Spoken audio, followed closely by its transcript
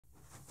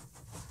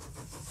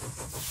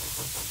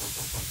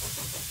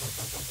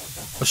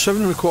A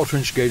 7 1/4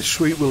 inch gauge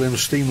Sweet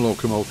Williams steam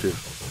locomotive,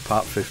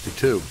 part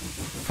 52,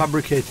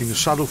 fabricating the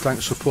saddle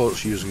tank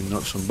supports using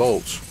nuts and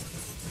bolts.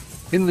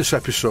 In this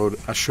episode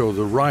I show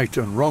the right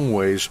and wrong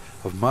ways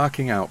of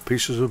marking out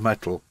pieces of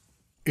metal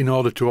in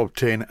order to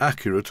obtain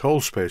accurate hole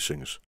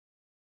spacings.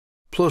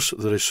 Plus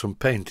there is some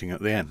painting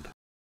at the end.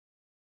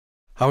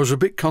 I was a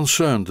bit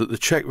concerned that the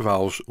check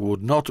valves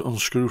would not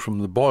unscrew from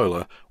the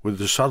boiler with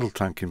the saddle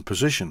tank in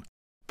position,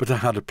 but I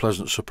had a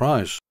pleasant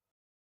surprise.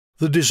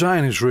 The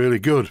design is really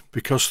good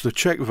because the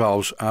check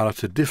valves are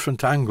at a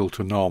different angle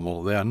to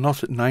normal. They are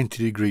not at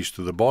 90 degrees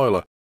to the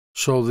boiler,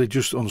 so they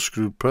just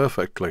unscrewed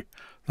perfectly.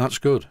 That's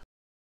good.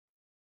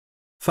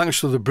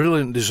 Thanks to the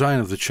brilliant design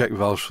of the check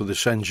valves for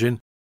this engine,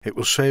 it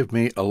will save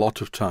me a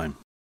lot of time.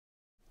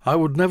 I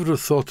would never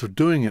have thought of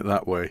doing it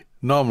that way.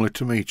 Normally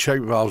to me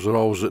check valves are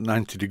always at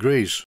 90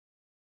 degrees.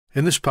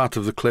 In this part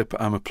of the clip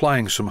I'm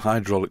applying some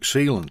hydraulic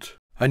sealant,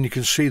 and you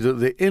can see that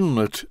the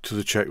inlet to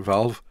the check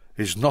valve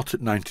is not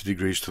at 90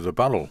 degrees to the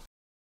barrel.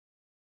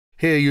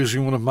 Here,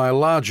 using one of my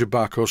larger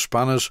Barco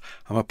spanners,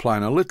 I'm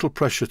applying a little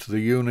pressure to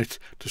the unit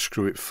to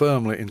screw it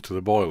firmly into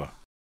the boiler.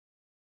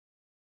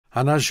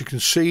 And as you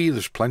can see,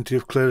 there's plenty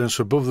of clearance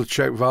above the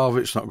check valve.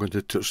 It's not going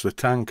to touch the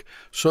tank,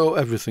 so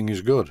everything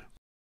is good.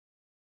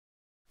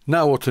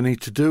 Now what I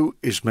need to do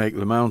is make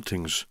the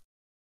mountings.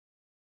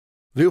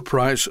 The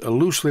uprights are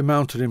loosely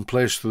mounted in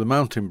place to the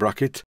mounting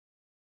bracket.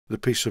 The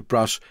piece of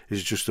brass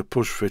is just a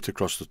push fit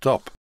across the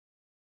top.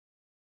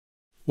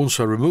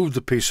 Once I removed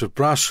the piece of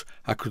brass,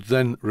 I could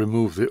then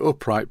remove the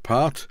upright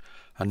part,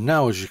 and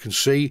now as you can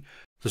see,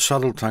 the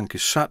saddle tank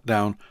is sat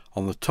down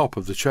on the top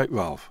of the check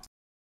valve.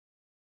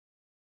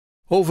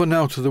 Over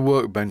now to the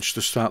workbench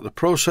to start the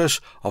process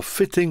of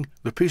fitting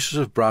the pieces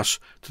of brass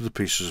to the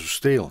pieces of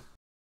steel.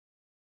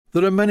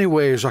 There are many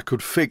ways I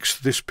could fix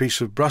this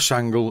piece of brass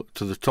angle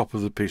to the top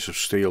of the piece of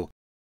steel.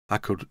 I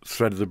could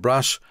thread the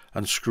brass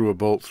and screw a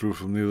bolt through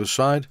from the other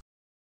side,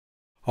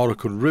 or I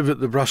could rivet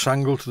the brass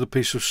angle to the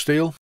piece of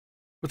steel.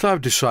 But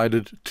I've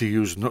decided to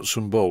use nuts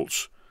and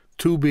bolts,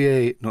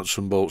 2BA nuts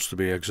and bolts to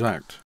be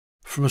exact.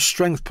 From a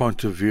strength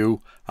point of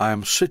view, I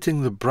am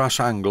sitting the brass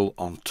angle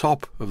on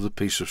top of the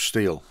piece of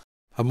steel.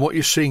 And what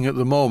you're seeing at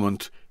the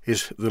moment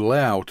is the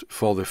layout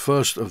for the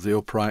first of the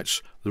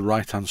uprights, the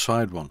right-hand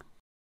side one.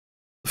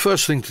 The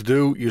first thing to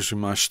do, using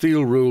my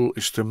steel rule,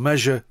 is to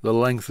measure the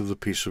length of the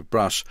piece of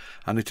brass,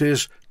 and it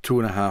is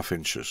 2.5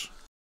 inches.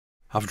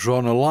 I've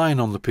drawn a line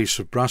on the piece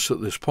of brass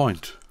at this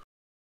point.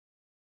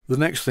 The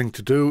next thing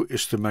to do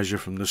is to measure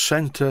from the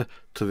centre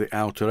to the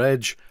outer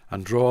edge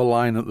and draw a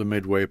line at the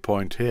midway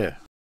point here.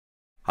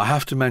 I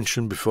have to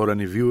mention before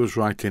any viewers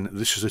write in,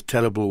 this is a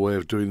terrible way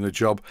of doing the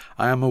job.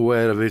 I am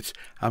aware of it.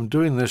 I'm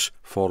doing this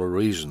for a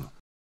reason.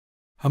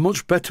 A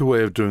much better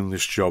way of doing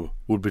this job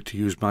would be to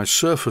use my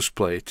surface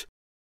plate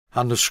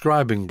and a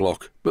scribing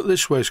block, but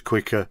this way is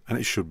quicker and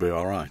it should be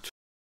alright.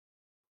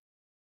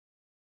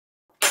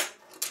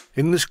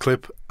 In this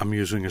clip I'm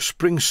using a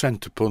spring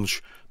centre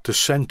punch to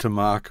centre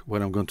mark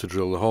when I'm going to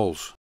drill the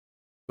holes.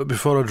 But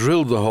before I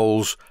drilled the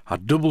holes, I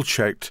double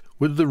checked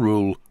with the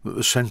rule that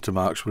the centre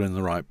marks were in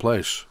the right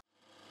place.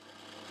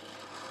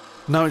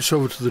 Now it's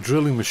over to the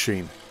drilling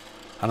machine,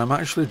 and I'm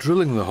actually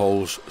drilling the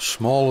holes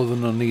smaller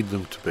than I need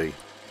them to be.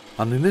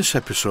 And in this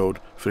episode,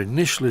 for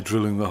initially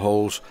drilling the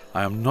holes,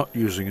 I am not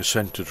using a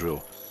centre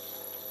drill.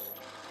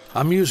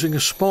 I'm using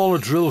a smaller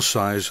drill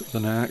size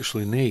than I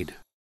actually need.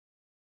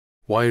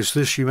 Why is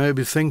this, you may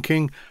be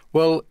thinking?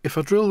 Well, if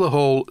I drill the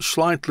hole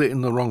slightly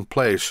in the wrong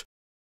place,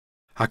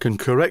 I can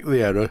correct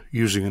the error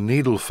using a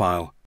needle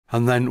file,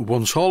 and then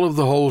once all of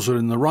the holes are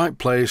in the right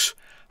place,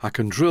 I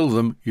can drill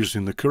them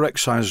using the correct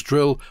size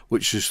drill,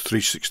 which is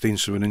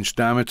 3/16 of an inch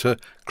diameter,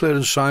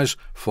 clearance size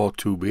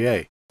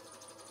 4-2BA.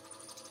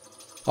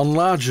 On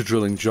larger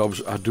drilling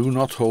jobs I do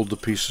not hold the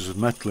pieces of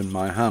metal in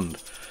my hand,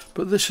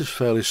 but this is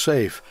fairly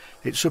safe.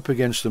 It's up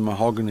against a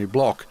mahogany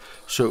block,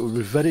 so it would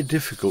be very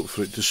difficult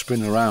for it to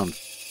spin around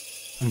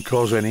and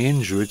cause any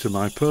injury to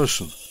my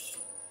person.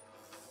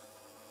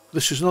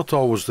 This is not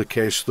always the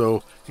case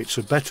though. It's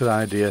a better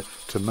idea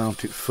to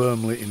mount it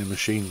firmly in a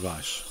machine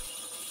vise.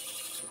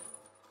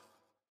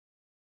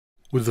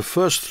 With the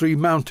first 3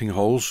 mounting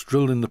holes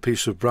drilled in the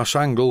piece of brass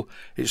angle,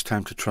 it's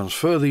time to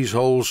transfer these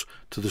holes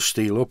to the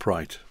steel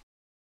upright.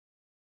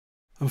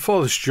 And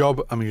for this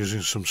job I'm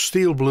using some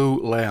steel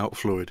blue layout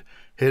fluid.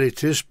 Here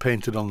it is,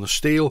 painted on the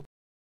steel.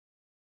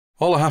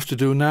 All I have to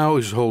do now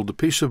is hold the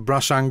piece of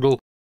brass angle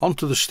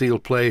onto the steel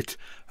plate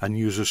and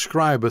use a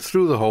scriber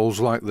through the holes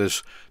like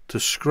this to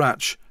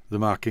scratch the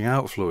marking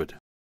out fluid.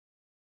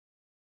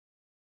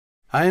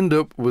 I end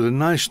up with a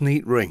nice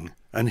neat ring,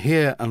 and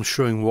here I'm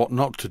showing what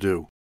not to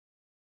do.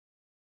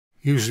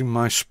 Using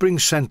my spring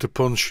centre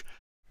punch,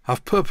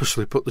 I've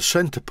purposely put the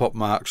centre pop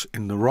marks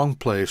in the wrong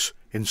place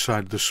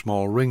inside the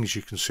small rings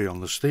you can see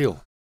on the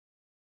steel.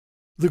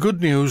 The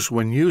good news,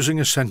 when using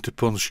a centre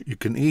punch, you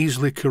can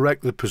easily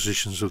correct the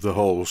positions of the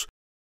holes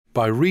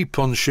by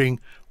repunching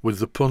with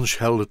the punch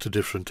held at a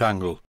different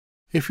angle.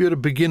 If you're a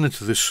beginner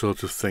to this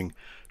sort of thing,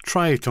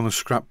 try it on a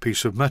scrap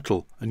piece of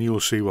metal and you will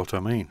see what I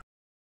mean.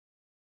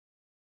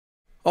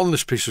 On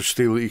this piece of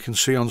steel that you can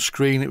see on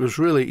screen, it was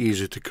really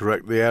easy to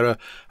correct the error,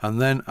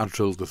 and then I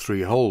drilled the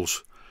 3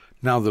 holes.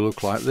 Now they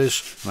look like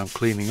this, and I'm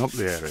cleaning up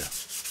the area.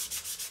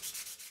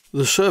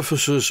 The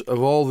surfaces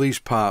of all these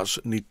parts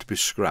need to be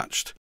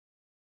scratched,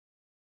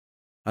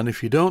 and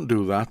if you don't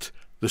do that,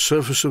 the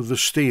surface of the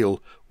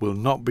steel will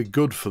not be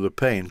good for the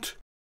paint,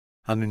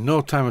 and in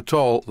no time at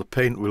all the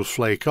paint will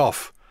flake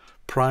off,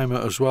 primer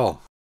as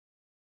well.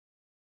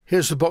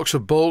 Here's the box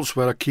of bolts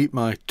where I keep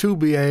my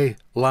 2BA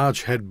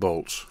large head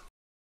bolts,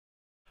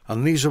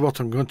 and these are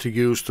what I'm going to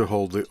use to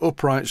hold the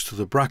uprights to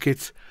the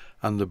bracket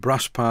and the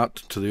brass part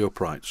to the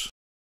uprights.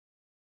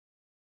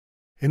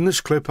 In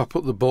this clip I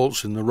put the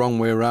bolts in the wrong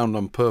way around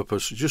on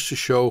purpose, just to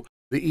show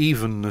the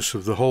evenness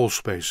of the hole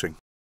spacing.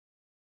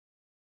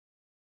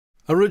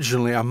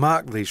 Originally I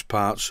marked these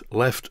parts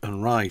left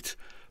and right,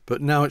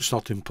 but now it's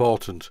not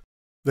important.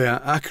 They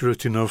are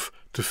accurate enough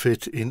to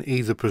fit in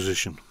either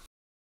position.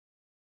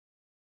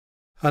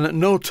 And at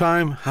no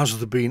time has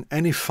there been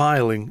any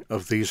filing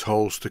of these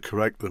holes to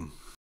correct them.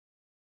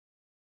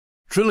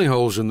 Drilling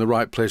holes in the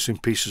right place in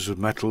pieces of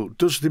metal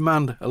does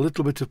demand a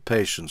little bit of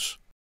patience.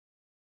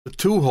 The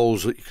 2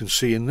 holes that you can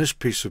see in this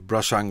piece of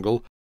brass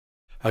angle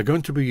are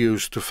going to be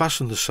used to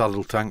fasten the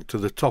saddle tank to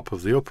the top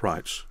of the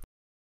uprights.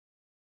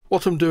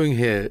 What I'm doing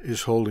here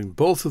is holding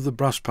both of the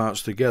brass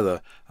parts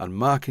together and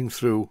marking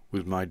through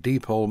with my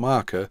deep hole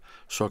marker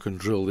so I can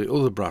drill the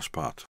other brass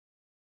part.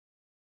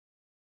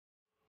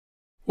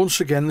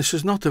 Once again, this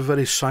is not a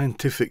very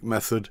scientific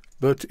method,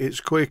 but it's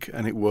quick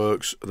and it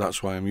works,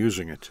 that's why I'm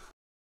using it.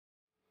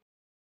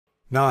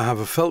 Now I have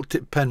a felt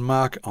tip pen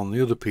mark on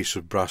the other piece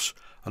of brass,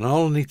 and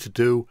all I need to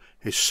do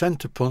is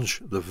centre punch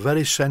the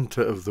very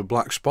centre of the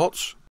black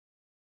spots.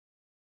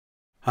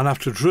 And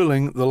after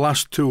drilling the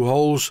last 2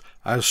 holes,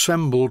 I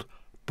assembled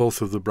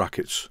both of the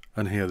brackets,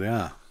 and here they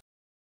are.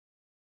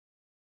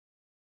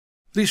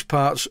 These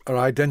parts are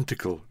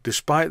identical,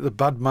 despite the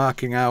bad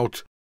marking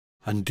out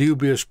and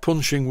dubious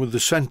punching with the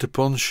centre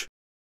punch,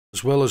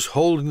 as well as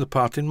holding the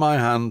part in my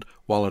hand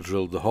while I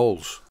drilled the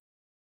holes.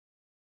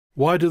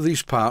 Why do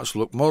these parts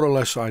look more or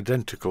less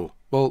identical?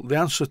 Well, the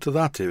answer to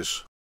that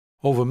is,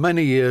 over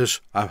many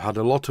years I've had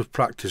a lot of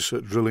practice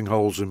at drilling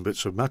holes in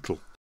bits of metal.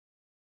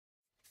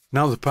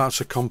 Now the parts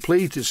are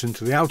complete, it's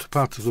into the outer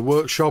part of the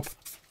workshop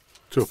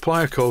to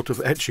apply a coat of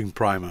etching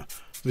primer.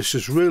 This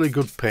is really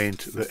good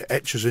paint that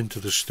etches into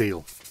the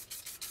steel.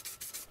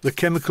 The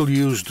chemical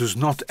used does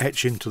not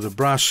etch into the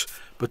brass,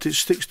 but it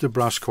sticks to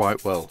brass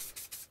quite well.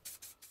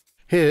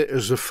 Here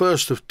is the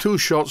first of 2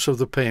 shots of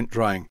the paint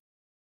drying.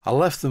 I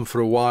left them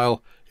for a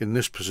while in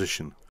this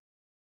position,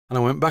 and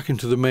I went back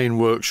into the main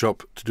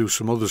workshop to do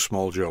some other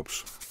small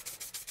jobs.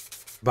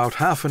 About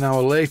half an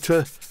hour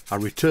later I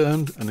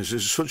returned, and as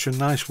it's such a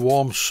nice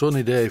warm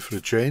sunny day for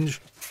a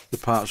change, the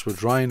parts were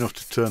dry enough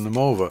to turn them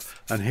over,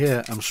 and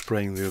here I'm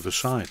spraying the other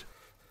side.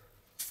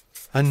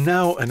 And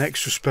now an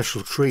extra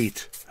special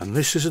treat, and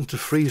this isn't a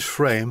freeze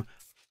frame,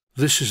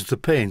 this is the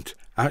paint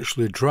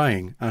actually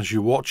drying as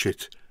you watch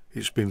it.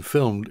 It's been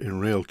filmed in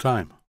real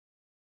time.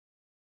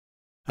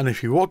 And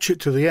if you watch it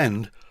to the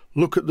end,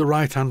 look at the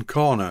right hand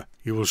corner,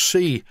 you will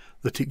see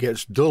that it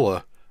gets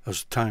duller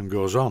as time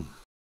goes on.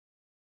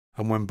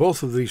 And when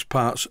both of these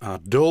parts are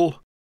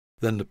dull,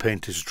 then the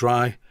paint is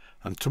dry,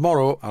 and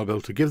tomorrow I'll be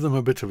able to give them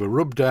a bit of a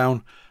rub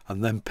down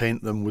and then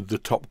paint them with the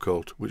top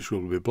coat, which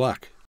will be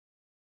black.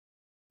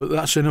 But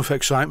that's enough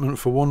excitement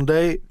for one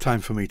day,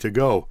 time for me to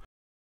go.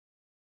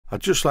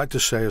 I'd just like to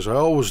say, as I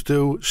always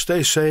do,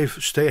 stay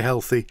safe, stay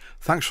healthy,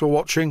 thanks for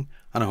watching,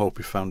 and I hope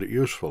you found it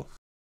useful.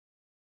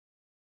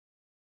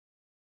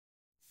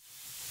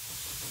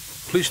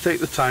 Please take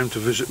the time to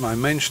visit my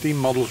Mainsteam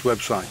Models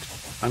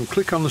website and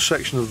click on the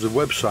section of the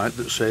website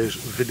that says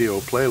Video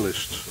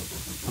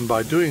Playlists. And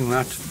by doing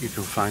that, you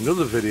can find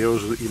other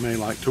videos that you may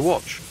like to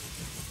watch.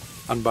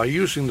 And by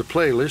using the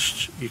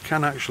playlists, you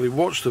can actually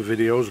watch the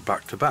videos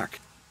back to back.